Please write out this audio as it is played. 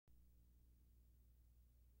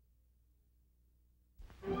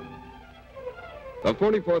The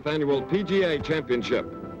 44th Annual PGA Championship,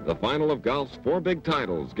 the final of golf's 4 big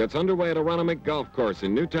titles, gets underway at Aronimink Golf Course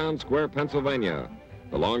in Newtown Square, Pennsylvania.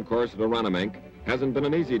 The long course at Aronimink hasn't been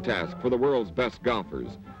an easy task for the world's best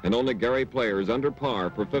golfers, and only Gary Player is under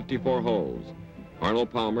par for 54 holes.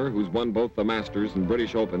 Arnold Palmer, who's won both the Masters and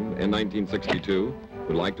British Open in 1962,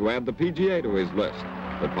 would like to add the PGA to his list,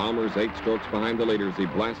 but Palmer's 8 strokes behind the leaders. He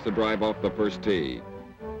blasts the drive off the first tee.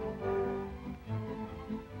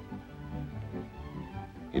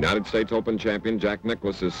 United States Open champion Jack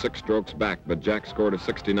Nicklaus is 6 strokes back, but Jack scored a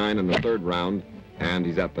 69 in the 3rd round, and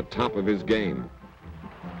he's at the top of his game.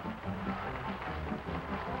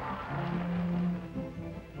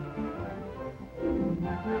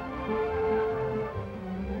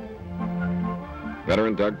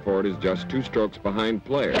 Veteran Doug Ford is just 2 strokes behind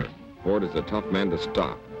Player. Ford is a tough man to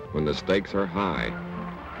stop when the stakes are high.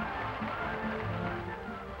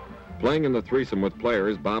 Playing in the threesome with Player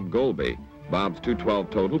is Bob Goalby. Bob's 212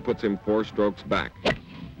 total puts him 4 strokes back.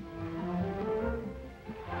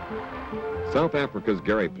 South Africa's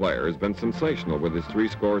Gary Player has been sensational with his 3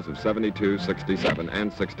 scores of 72, 67,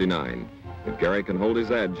 and 69. If Gary can hold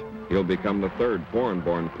his edge, he'll become the 3rd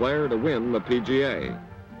foreign-born player to win the PGA.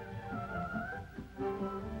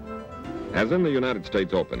 As in the United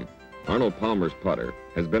States Open, Arnold Palmer's putter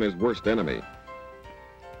has been his worst enemy.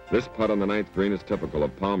 This putt on the 9th green is typical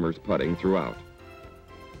of Palmer's putting throughout.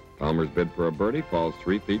 Palmer's bid for a birdie falls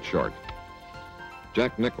 3 feet short.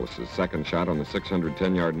 Jack Nicklaus's second shot on the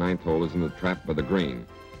 610-yard 9th hole is in the trap by the green.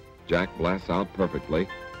 Jack blasts out perfectly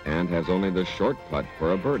and has only the short putt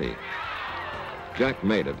for a birdie. Jack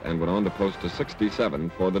made it and went on to post a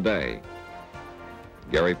 67 for the day.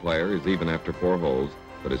 Gary Player is even after 4 holes,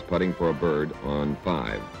 but is putting for a bird on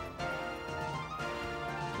 5.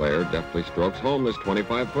 Player deftly strokes home this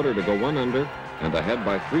 25-footer to go 1 under and ahead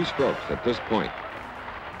by 3 strokes at this point.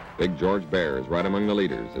 Big George Bear is right among the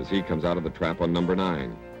leaders as he comes out of the trap on number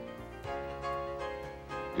 9.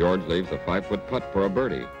 George leaves a 5-foot putt for a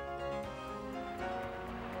birdie.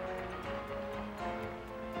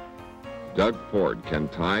 Doug Ford can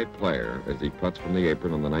tie Player as he putts from the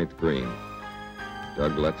apron on the 9th green.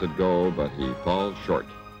 Doug lets it go, but he falls short.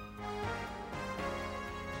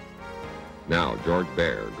 Now George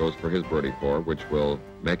Bear goes for his birdie 4, which will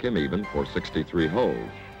make him even for 63 holes.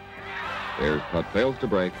 Bear's putt fails to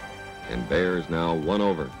break, and Bear is now 1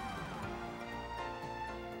 over.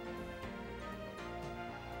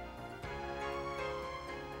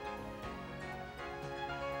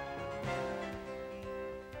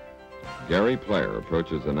 Gary Player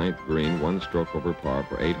approaches the 9th green 1 stroke over par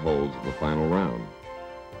for 8 holes of the final round.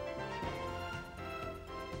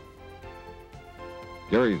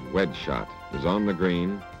 Gary's wedge shot is on the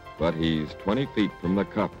green, but he's 20 feet from the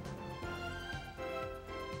cup.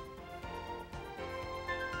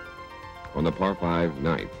 On the par 5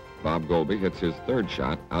 9th, Bob Goalby hits his 3rd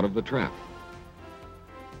shot out of the trap.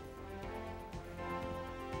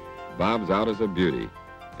 Bob's out as a beauty,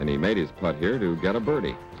 and he made his putt here to get a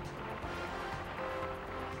birdie.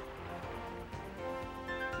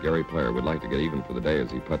 Gary Player would like to get even for the day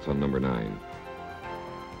as he putts on number 9.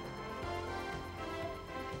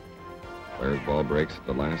 Player's ball breaks at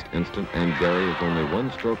the last instant, and Gary is only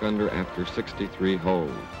 1 stroke under after 63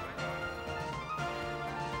 holes.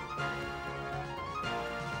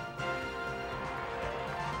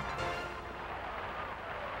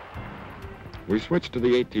 We switch to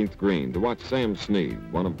the 18th green to watch Sam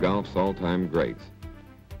Snead, one of golf's all-time greats.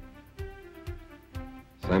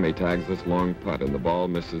 Sammy tags this long putt, and the ball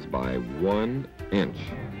misses by 1 inch.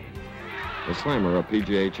 The slammer, a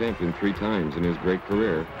PGA champion 3 times in his great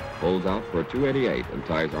career, holds out for a 288 and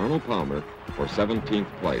ties Arnold Palmer for 17th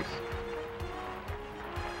place.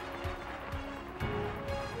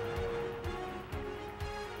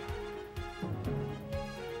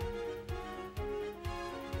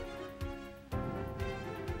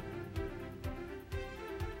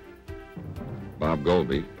 Bob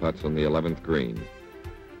Goalby putts on the 11th green.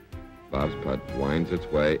 Bob's putt winds its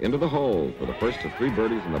way into the hole for the first of 3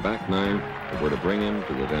 birdies in the back 9 that were to bring him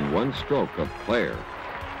to within 1 stroke of Player.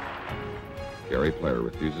 Gary Player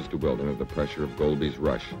refuses to wilt under the pressure of Goalby's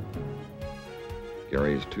rush.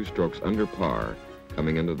 Gary is 2 strokes under par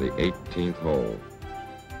coming into the 18th hole.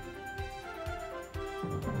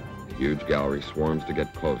 The huge gallery swarms to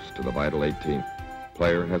get close to the vital 18th.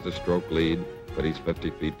 Player has a stroke lead, but he's 50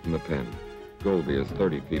 feet from the pin. Goalby is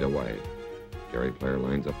 30 feet away. Gary Player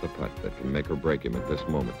lines up the putt that can make or break him at this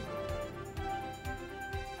moment.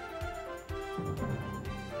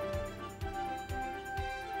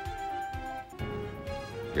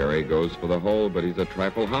 Gary goes for the hole, but he's a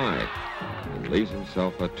trifle high and leaves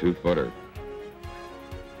himself a 2-footer.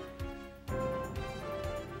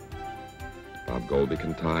 Bob Goldie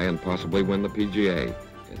can tie and possibly win the PGA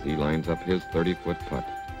as he lines up his 30-foot putt.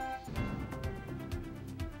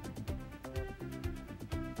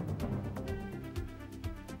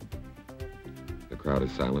 The crowd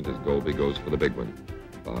is silent as Goldie goes for the big one.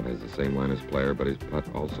 Bob has the same line as Player, but his putt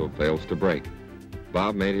also fails to break.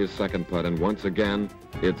 Bob made his second putt, and once again,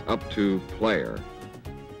 it's up to Player.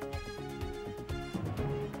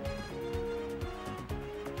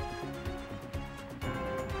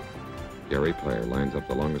 Gary Player lines up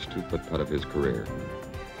the longest 2-foot putt of his career.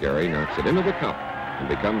 Gary knocks it into the cup and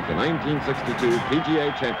becomes the 1962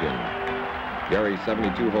 PGA champion. Gary's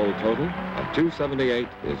 72-hole total of 278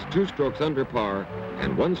 is 2 strokes under par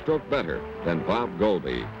and 1 stroke better than Bob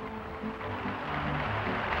Goldie.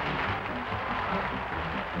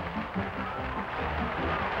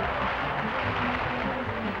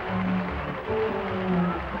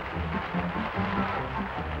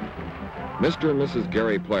 Mr. and Mrs.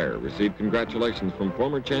 Gary Player received congratulations from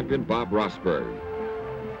former champion Bob Rosberg.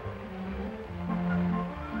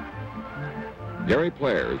 Gary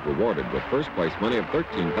Player is rewarded with first place money of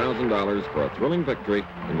 $13,000 for a thrilling victory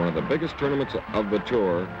in one of the biggest tournaments of the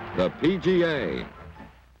tour, the PGA.